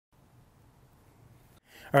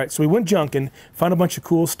All right, so we went junking, found a bunch of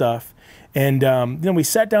cool stuff, and then we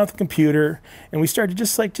sat down at the computer and we started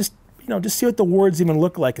just see what the words even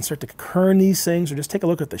look like and start to kern these things, or just take a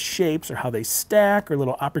look at the shapes or how they stack, or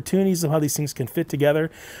little opportunities of how these things can fit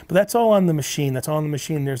together. But that's all on the machine. That's all on the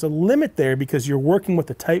machine. There's a limit there because you're working with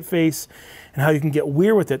the typeface and how you can get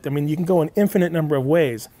weird with it. I mean, you can go an infinite number of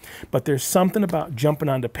ways, but there's something about jumping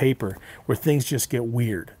onto paper where things just get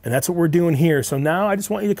weird. And that's what we're doing here. So now I just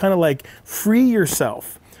want you to kind of like free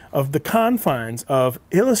yourself of the confines of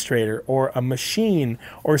Illustrator or a machine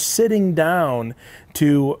or sitting down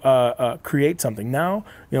to create something. Now,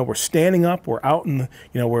 we're standing up, we're out in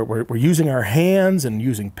the, we're using our hands and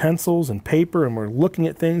using pencils and paper, and we're looking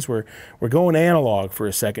at things. We're going analog for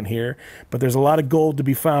a second here, but there's a lot of gold to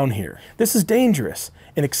be found here. This is dangerous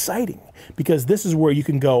and exciting because this is where you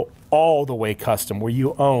can go all the way custom, where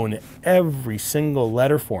you own every single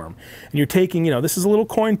letter form. And you're taking, this is a little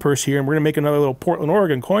coin purse here, and we're gonna make another little Portland,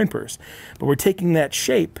 Oregon coin purse. But we're taking that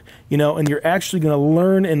shape, and you're actually gonna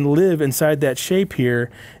learn and live inside that shape here.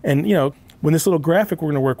 And, when this little graphic we're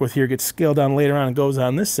going to work with here gets scaled down later on and goes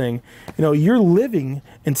on this thing, you're living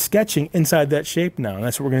and sketching inside that shape now. And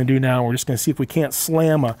that's what we're going to do now. We're just going to see if we can't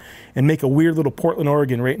slam and make a weird little Portland,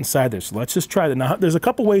 Oregon right inside there. So let's just try that. Now, there's a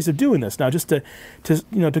couple ways of doing this. Now, just to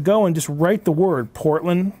go and just write the word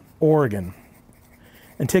Portland, Oregon,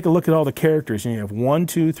 and take a look at all the characters. And you have 1,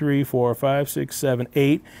 2, 3, 4, 5, 6, 7,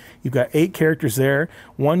 8. You've got 8 characters there.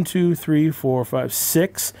 1, 2, 3, 4, 5,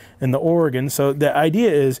 6 in the Oregon. So the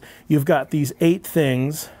idea is you've got these 8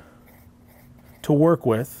 things to work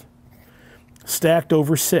with stacked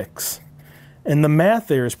over 6. And the math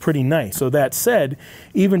there is pretty nice. So that said,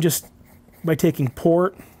 even just by taking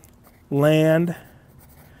port, land,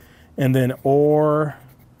 and then or,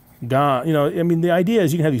 the idea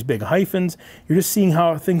is you can have these big hyphens. You're just seeing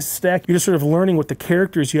how things stack. You're just sort of learning what the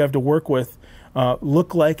characters you have to work with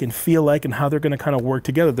look like and feel like, and how they're going to kind of work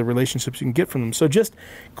together, the relationships you can get from them. So just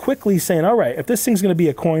quickly saying, all right, if this thing's going to be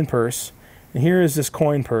a coin purse, and here is this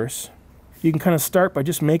coin purse, you can kind of start by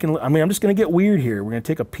just making, I'm just going to get weird here. We're going to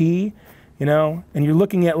take a P, and you're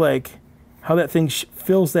looking at like how that thing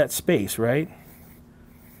fills that space, right?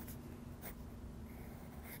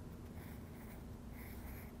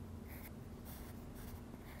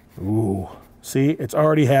 Ooh, see, it's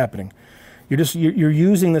already happening. You're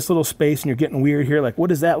using this little space and you're getting weird here. Like, what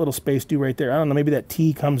does that little space do right there? I don't know, maybe that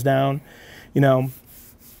T comes down, and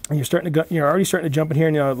you're already starting to jump in here,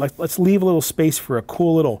 and let's leave a little space for a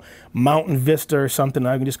cool little mountain vista or something.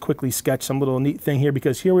 I can just quickly sketch some little neat thing here,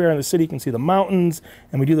 because here we are in the city, you can see the mountains,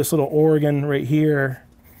 and we do this little Oregon right here,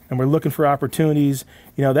 and we're looking for opportunities.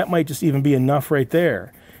 That might just even be enough right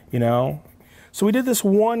there, So we did this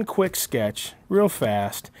one quick sketch real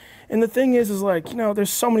fast. And the thing is like, there's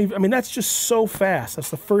so many, that's just so fast. That's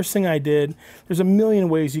the first thing I did. There's a million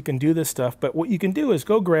ways you can do this stuff, but what you can do is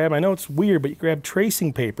go grab, I know it's weird, but you grab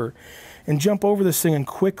tracing paper and jump over this thing and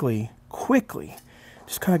quickly,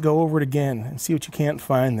 just kind of go over it again and see what you can't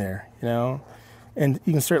find there, And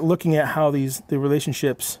you can start looking at how the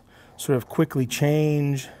relationships sort of quickly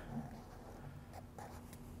change.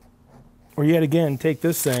 Or yet again, take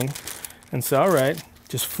this thing and say, all right,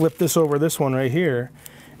 just flip this over this one right here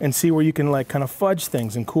and see where you can like kind of fudge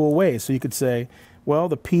things in cool ways. So you could say, well,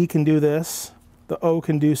 the P can do this, the O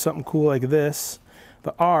can do something cool like this,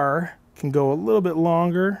 the R can go a little bit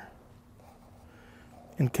longer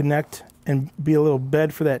and connect and be a little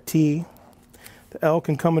bed for that T. The L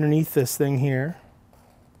can come underneath this thing here.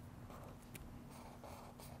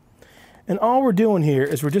 And all we're doing here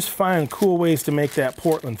is we're just finding cool ways to make that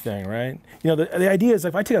Portland thing, right? The idea is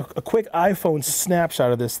if I take a quick iPhone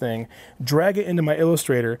snapshot of this thing, drag it into my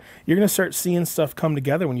Illustrator, you're going to start seeing stuff come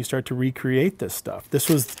together when you start to recreate this stuff. This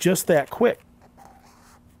was just that quick.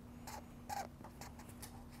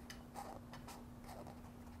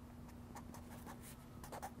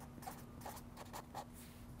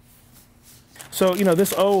 So,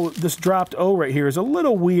 this dropped O right here is a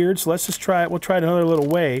little weird, so let's just try it. We'll try it another little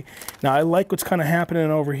way. Now, I like what's kind of happening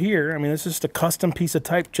over here. This is just a custom piece of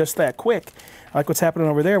type just that quick. I like what's happening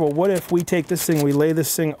over there. Well, what if we take this thing, we lay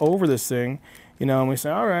this thing over this thing, and we say,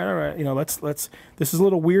 all right, this is a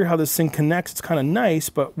little weird how this thing connects. It's kind of nice,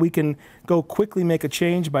 but we can go quickly make a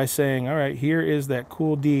change by saying, all right, here is that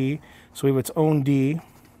cool D. So we have its own D.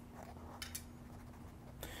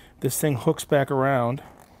 This thing hooks back around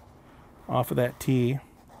off of that T. You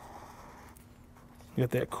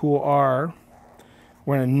got that cool R.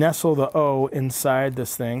 We're going to nestle the O inside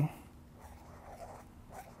this thing.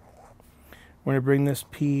 We're going to bring this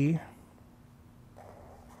P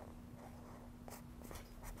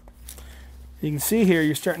You can see here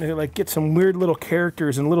you're starting to like get some weird little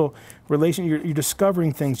characters and little relation. You're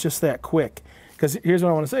discovering things just that quick. Because here's what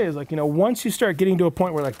I want to say is, like, you know, once you start getting to a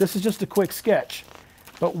point where like this is just a quick sketch,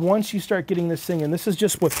 but once you start getting this thing, and this is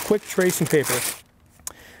just with quick tracing paper,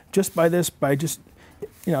 just by just,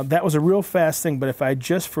 you know, that was a real fast thing. But if I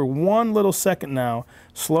just for one little second now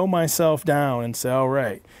slow myself down and say, all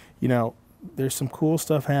right, you know, there's some cool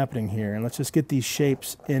stuff happening here, and let's just get these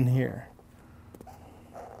shapes in here.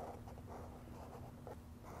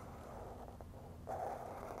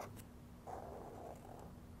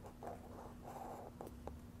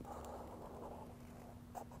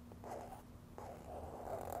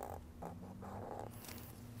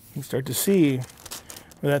 You start to see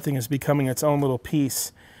where that thing is becoming its own little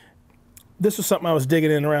piece. This was something I was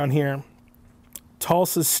digging in around here.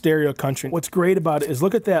 Tulsa's stereo country. What's great about it is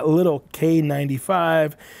look at that little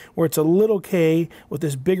K95, where it's a little K with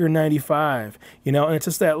this bigger 95, you know, and it's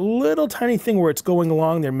just that little tiny thing where it's going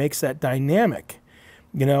along there makes that dynamic,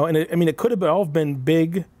 you know, and I mean, it could have all been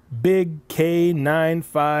big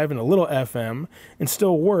K95 and a little FM and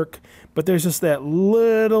still work, but there's just that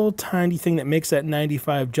little tiny thing that makes that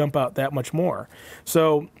 95 jump out that much more.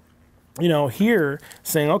 So, you know, here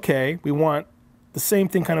saying, okay, we want the same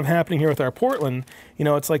thing kind of happening here with our Portland. You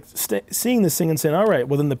know, it's like seeing this thing and saying, all right,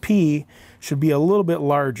 well then the P should be a little bit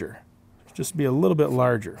larger. Just be a little bit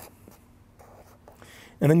larger.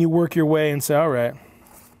 And then you work your way and say, all right.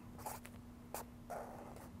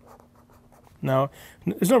 Now,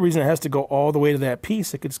 there's no reason it has to go all the way to that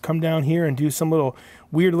piece. It could just come down here and do some little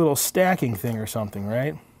weird little stacking thing or something,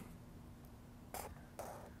 right?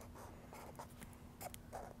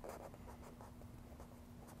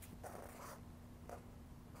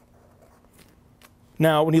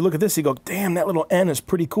 Now, when you look at this, you go, damn, that little N is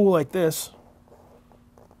pretty cool like this.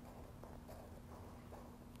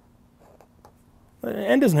 An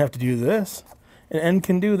N doesn't have to do this. An N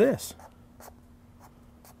can do this.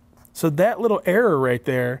 So that little error right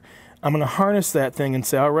there, I'm going to harness that thing and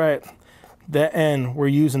say, all right, that N, we're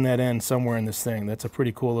using that N somewhere in this thing. That's a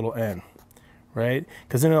pretty cool little N, right?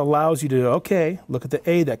 Because then it allows you to, okay, look at the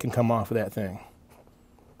A that can come off of that thing.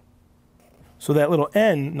 So that little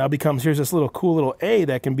N now becomes, here's this little cool little A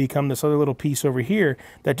that can become this other little piece over here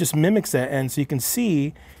that just mimics that N. So you can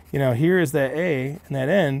see, you know, here is that A and that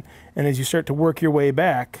N, and as you start to work your way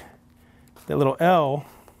back, that little L,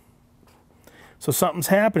 so something's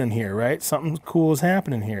happening here, right? Something cool is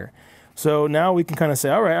happening here. So now we can kind of say,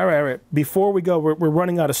 all right. Before we go, we're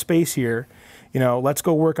running out of space here. You know, let's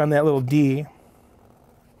go work on that little D.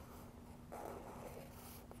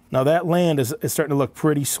 Now that land is starting to look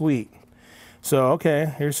pretty sweet. So,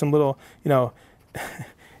 okay, here's some little, you know,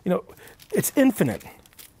 it's infinite.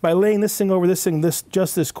 By laying this thing over this thing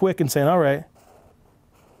just this quick and saying, all right.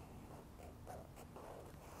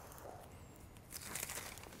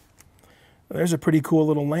 There's a pretty cool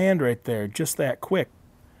little land right there, just that quick.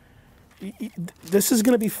 This is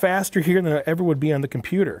going to be faster here than it ever would be on the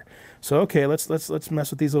computer. So, okay, let's mess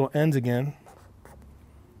with these little ends again.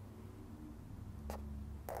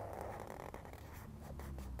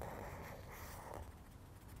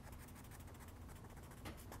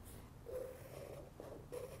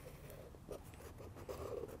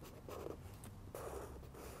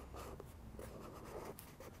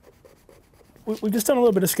 We've just done a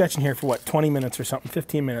little bit of sketching here for what, 20 minutes or something,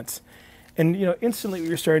 15 minutes. And, you know, instantly what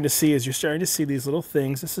you're starting to see is these little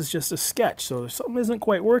things. This is just a sketch. So if something isn't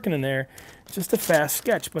quite working in there, it's just a fast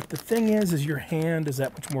sketch. But the thing is your hand is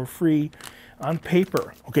that much more free on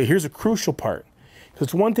paper. Okay, here's a crucial part. Because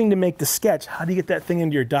it's one thing to make the sketch. How do you get that thing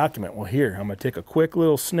into your document? Well, here, I'm going to take a quick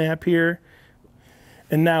little snap here.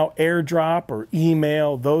 And now AirDrop or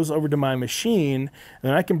email those over to my machine, and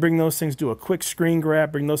then I can bring those things, do a quick screen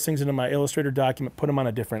grab, bring those things into my Illustrator document, put them on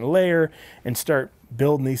a different layer, and start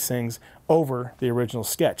building these things over the original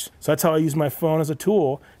sketch. So that's how I use my phone as a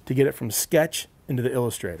tool to get it from Sketch into the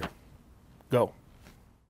Illustrator. Go.